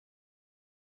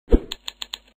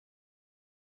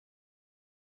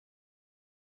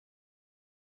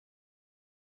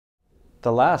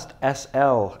The last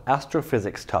SL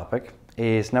astrophysics topic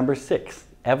is number 6,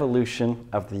 evolution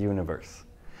of the universe.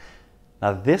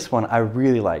 Now this one I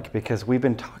really like because we've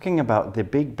been talking about the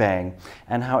Big Bang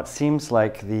and how it seems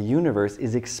like the universe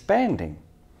is expanding,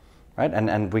 right?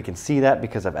 And we can see that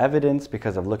because of evidence,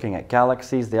 because of looking at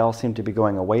galaxies. They all seem to be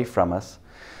going away from us.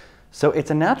 So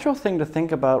it's a natural thing to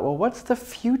think about, well, what's the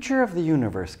future of the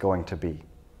universe going to be?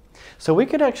 So we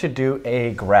could actually do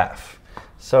a graph.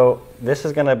 So this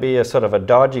is going to be a sort of a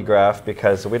dodgy graph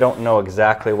because we don't know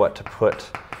exactly what to put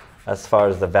as far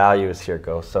as the values here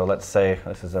go. So let's say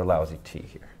this is a lousy t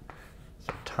here.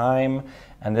 So time,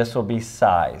 and this will be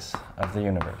size of the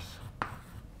universe.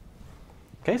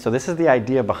 Okay, so this is the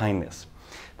idea behind this,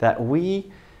 that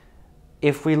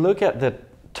if we look at the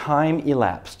time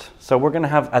elapsed, so we're going to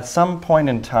have, at some point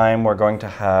in time, we're going to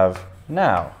have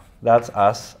now. That's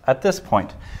us at this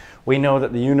point. We know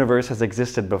that the universe has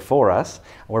existed before us.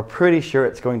 We're pretty sure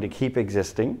it's going to keep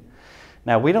existing.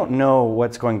 Now, we don't know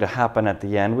what's going to happen at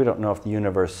the end. We don't know if the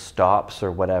universe stops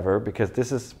or whatever, because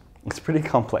it's pretty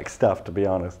complex stuff, to be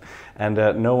honest. And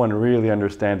no one really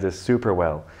understands this super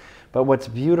well. But what's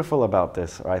beautiful about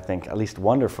this, or I think at least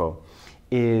wonderful,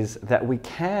 is that we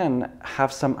can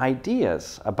have some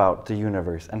ideas about the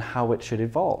universe and how it should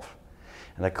evolve.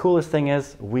 And the coolest thing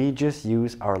is we just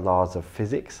use our laws of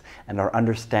physics and our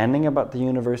understanding about the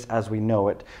universe as we know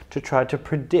it to try to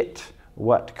predict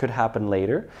what could happen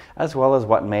later, as well as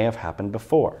what may have happened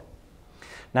before.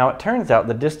 Now it turns out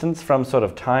the distance from sort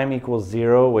of time equals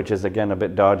 0, which is again a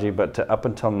bit dodgy, but up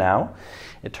until now,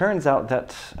 it turns out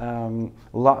that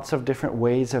lots of different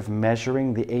ways of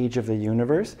measuring the age of the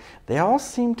universe, they all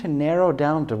seem to narrow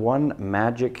down to one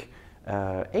magic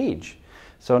age.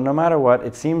 So no matter what,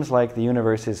 it seems like the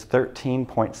universe is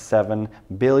 13.7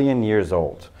 billion years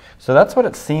old. So that's what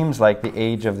it seems like the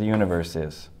age of the universe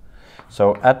is.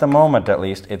 So at the moment, at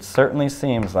least, it certainly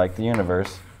seems like the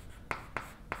universe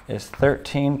is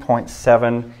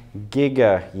 13.7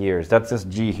 giga years. That's this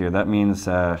G here. That means,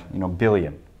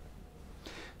 billion.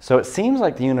 So it seems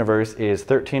like the universe is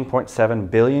 13.7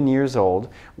 billion years old.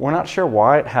 We're not sure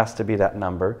why it has to be that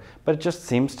number, but it just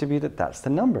seems to be that that's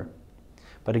the number.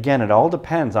 But again, it all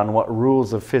depends on what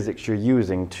rules of physics you're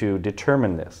using to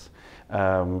determine this.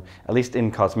 At least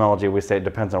in cosmology, we say it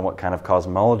depends on what kind of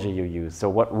cosmology you use. So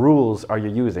what rules are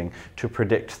you using to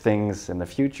predict things in the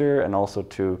future and also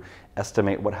to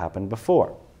estimate what happened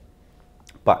before?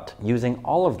 But using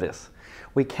all of this,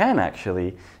 we can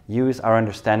actually use our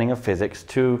understanding of physics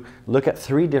to look at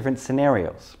 3 different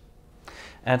scenarios.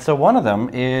 And so one of them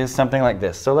is something like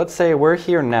this. So let's say we're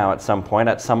here now at some point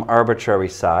at some arbitrary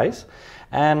size.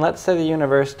 And let's say the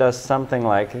universe does something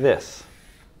like this.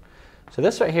 So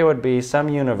this right here would be some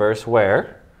universe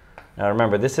where, now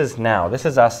remember, this is now, this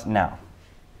is us now.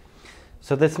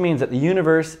 So this means that the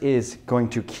universe is going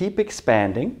to keep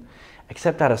expanding,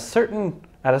 except at a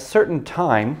certain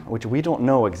time, which we don't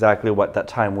know exactly what that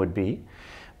time would be,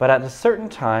 but at a certain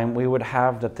time we would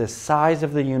have that the size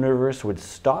of the universe would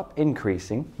stop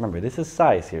increasing. Remember, this is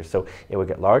size here, so it would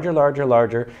get larger, larger,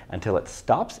 larger until it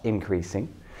stops increasing.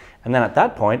 And then at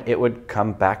that point, it would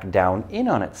come back down in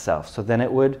on itself. So then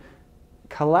it would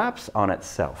collapse on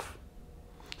itself.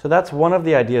 So that's one of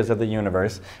the ideas of the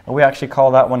universe. And we actually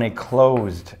call that one a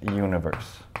closed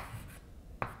universe.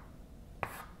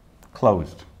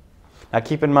 Closed. Now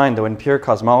keep in mind, though, in pure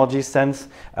cosmology sense,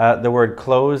 the word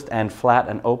closed and flat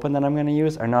and open that I'm going to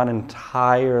use are not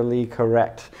entirely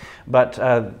correct. But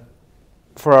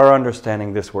for our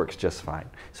understanding, this works just fine.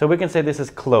 So we can say this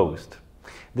is closed.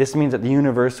 This means that the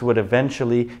universe would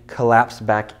eventually collapse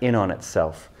back in on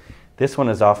itself. This one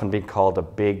is often being called a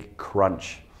big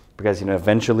crunch because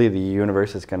eventually the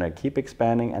universe is going to keep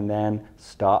expanding and then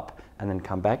stop and then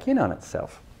come back in on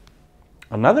itself.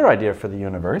 Another idea for the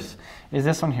universe is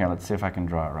this one here. Let's see if I can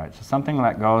draw it right. So something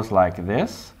that goes like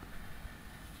this.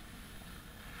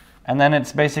 And then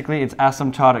it's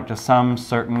asymptotic to some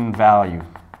certain value.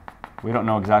 We don't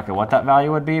know exactly what that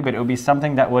value would be, but it would be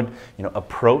something that would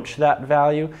approach that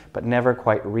value, but never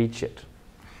quite reach it.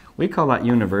 We call that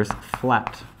universe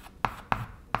flat.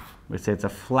 We say it's a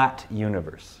flat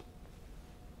universe.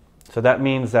 So that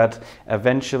means that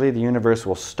eventually the universe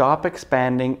will stop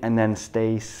expanding and then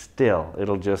stay still.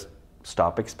 It'll just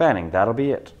stop expanding. That'll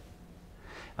be it.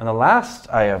 And the last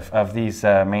of these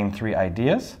main 3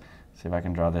 ideas, see if I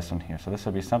can draw this one here. So this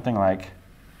would be something like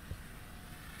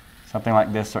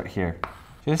this right here.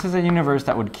 So this is a universe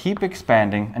that would keep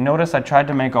expanding. And notice I tried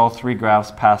to make all 3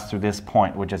 graphs pass through this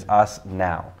point, which is us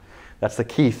now. That's the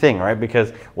key thing, right?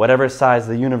 Because whatever size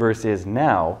the universe is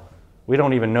now, we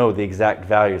don't even know the exact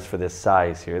values for this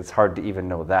size here. It's hard to even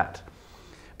know that.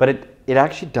 But it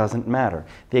actually doesn't matter.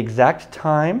 The exact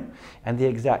time and the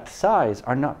exact size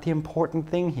are not the important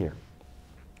thing here.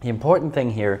 The important thing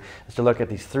here is to look at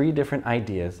these three different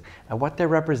ideas and what they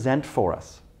represent for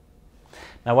us.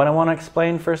 Now, what I want to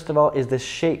explain first of all is the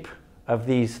shape of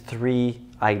these three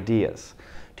ideas.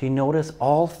 Do you notice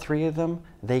all three of them?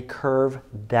 They curve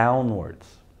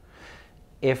downwards.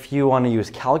 If you want to use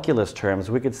calculus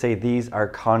terms, we could say these are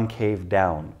concave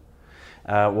down.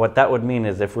 What that would mean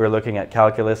is if we're looking at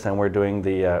calculus and we're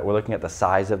looking at the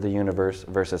size of the universe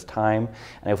versus time,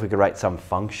 and if we could write some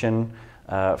function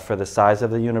for the size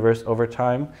of the universe over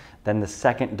time, then the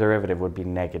second derivative would be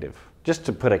negative. Just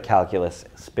to put a calculus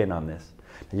spin on this.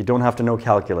 You don't have to know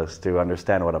calculus to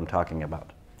understand what I'm talking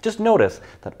about. Just notice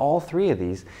that all three of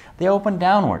these, they open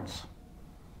downwards.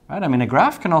 Right? I mean, a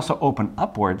graph can also open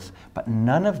upwards, but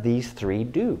none of these three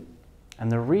do. And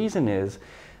the reason is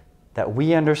that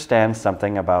we understand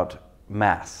something about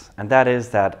mass, and that is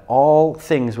that all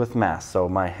things with mass, so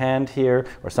my hand here,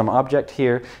 or some object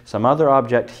here, some other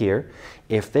object here,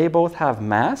 if they both have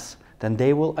mass, then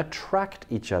they will attract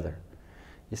each other.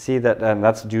 You see that, and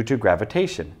that's due to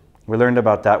gravitation. We learned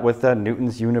about that with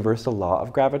Newton's universal law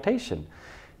of gravitation.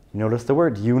 Notice the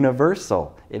word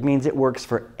universal. It means it works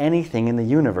for anything in the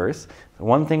universe.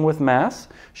 One thing with mass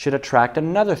should attract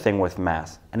another thing with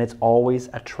mass, and it's always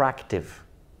attractive.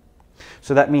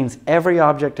 So that means every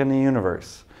object in the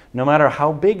universe, no matter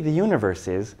how big the universe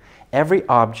is, every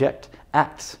object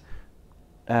acts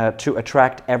to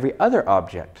attract every other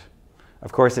object.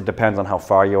 Of course, it depends on how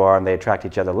far you are and they attract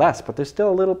each other less, but there's still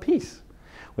a little piece,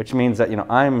 which means that,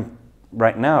 I'm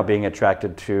right now being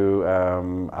attracted to,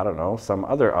 I don't know, some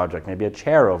other object, maybe a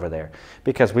chair over there,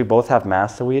 because we both have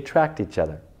mass, so we attract each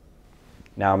other.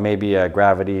 Now, maybe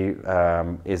gravity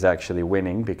is actually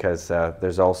winning because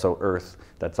there's also Earth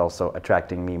that's also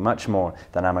attracting me much more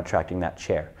than I'm attracting that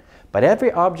chair. But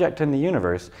every object in the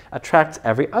universe attracts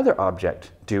every other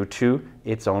object due to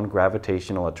its own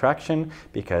gravitational attraction,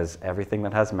 because everything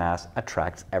that has mass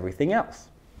attracts everything else.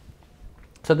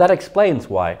 So that explains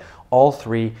why all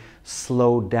three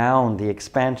slow down the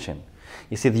expansion.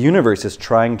 You see, the universe is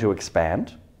trying to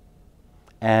expand,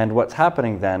 and what's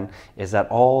happening then is that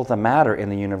all the matter in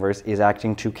the universe is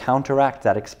acting to counteract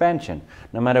that expansion.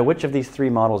 No matter which of these three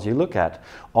models you look at,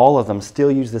 all of them still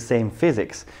use the same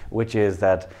physics, which is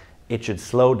that it should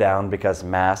slow down because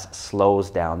mass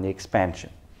slows down the expansion.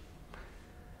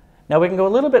 Now we can go a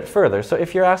little bit further. So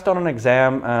if you're asked on an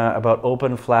exam about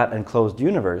open, flat, and closed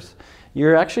universe,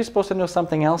 you're actually supposed to know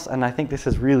something else, and I think this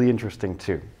is really interesting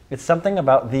too. It's something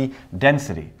about the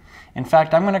density. In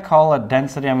fact, I'm going to call a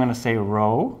density, I'm going to say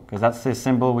rho, because that's the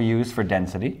symbol we use for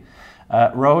density.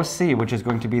 Rho c, which is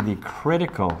going to be the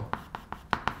critical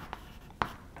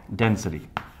density.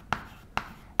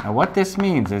 Now what this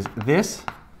means is this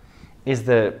is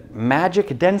the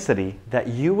magic density that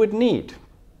you would need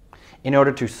in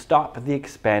order to stop the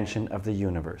expansion of the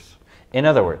universe. In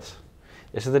other words,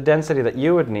 this is the density that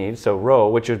you would need, so rho,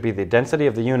 which would be the density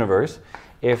of the universe.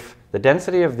 If the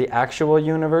density of the actual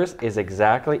universe is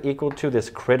exactly equal to this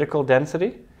critical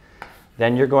density,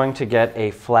 then you're going to get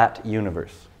a flat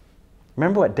universe.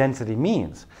 Remember what density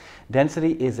means.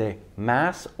 Density is a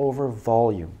mass over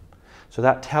volume. So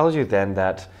that tells you then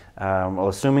that, well,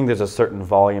 assuming there's a certain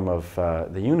volume of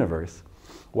the universe,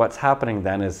 what's happening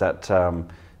then is that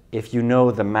if you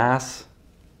know the mass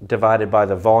divided by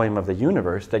the volume of the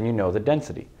universe, then you know the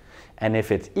density. And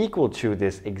if it's equal to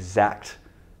this exact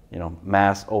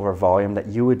mass over volume that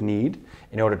you would need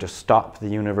in order to stop the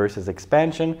universe's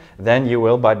expansion, then you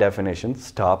will, by definition,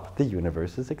 stop the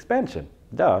universe's expansion.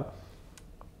 Duh.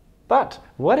 But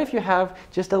what if you have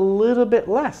just a little bit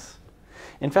less?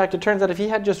 In fact, it turns out if you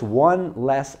had just one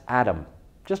less atom,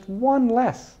 just one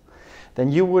less, then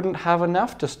you wouldn't have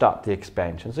enough to stop the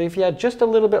expansion. So if you had just a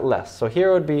little bit less, so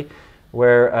here would be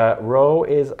where rho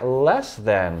is less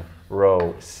than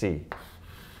rho c.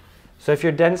 So if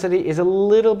your density is a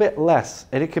little bit less,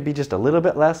 and it could be just a little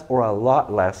bit less or a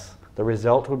lot less, the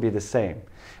result would be the same.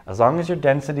 As long as your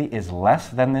density is less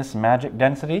than this magic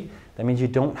density, that means you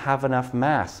don't have enough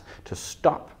mass to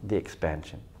stop the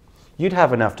expansion. You'd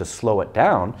have enough to slow it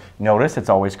down. Notice it's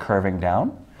always curving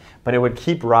down, but it would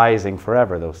keep rising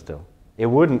forever though still. It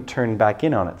wouldn't turn back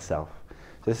in on itself.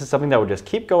 So this is something that would just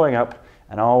keep going up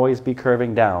and always be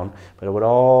curving down, but it would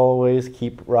always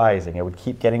keep rising. It would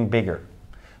keep getting bigger.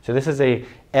 So this is a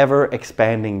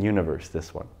ever-expanding universe,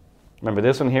 this one. Remember,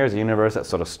 this one here is a universe that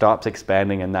sort of stops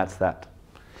expanding, and that's that.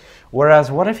 Whereas,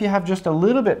 what if you have just a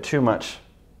little bit too much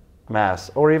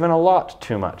mass, or even a lot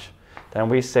too much? Then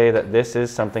we say that this is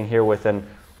something here with an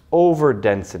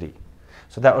overdensity.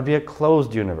 So that would be a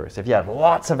closed universe. If you have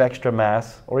lots of extra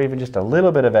mass, or even just a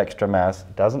little bit of extra mass,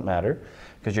 it doesn't matter,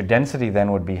 because your density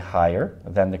then would be higher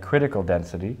than the critical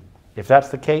density. If that's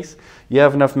the case, you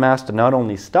have enough mass to not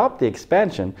only stop the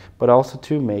expansion, but also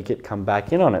to make it come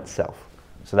back in on itself.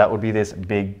 So that would be this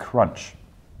big crunch.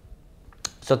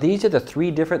 So these are the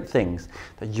three different things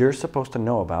that you're supposed to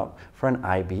know about for an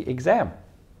IB exam.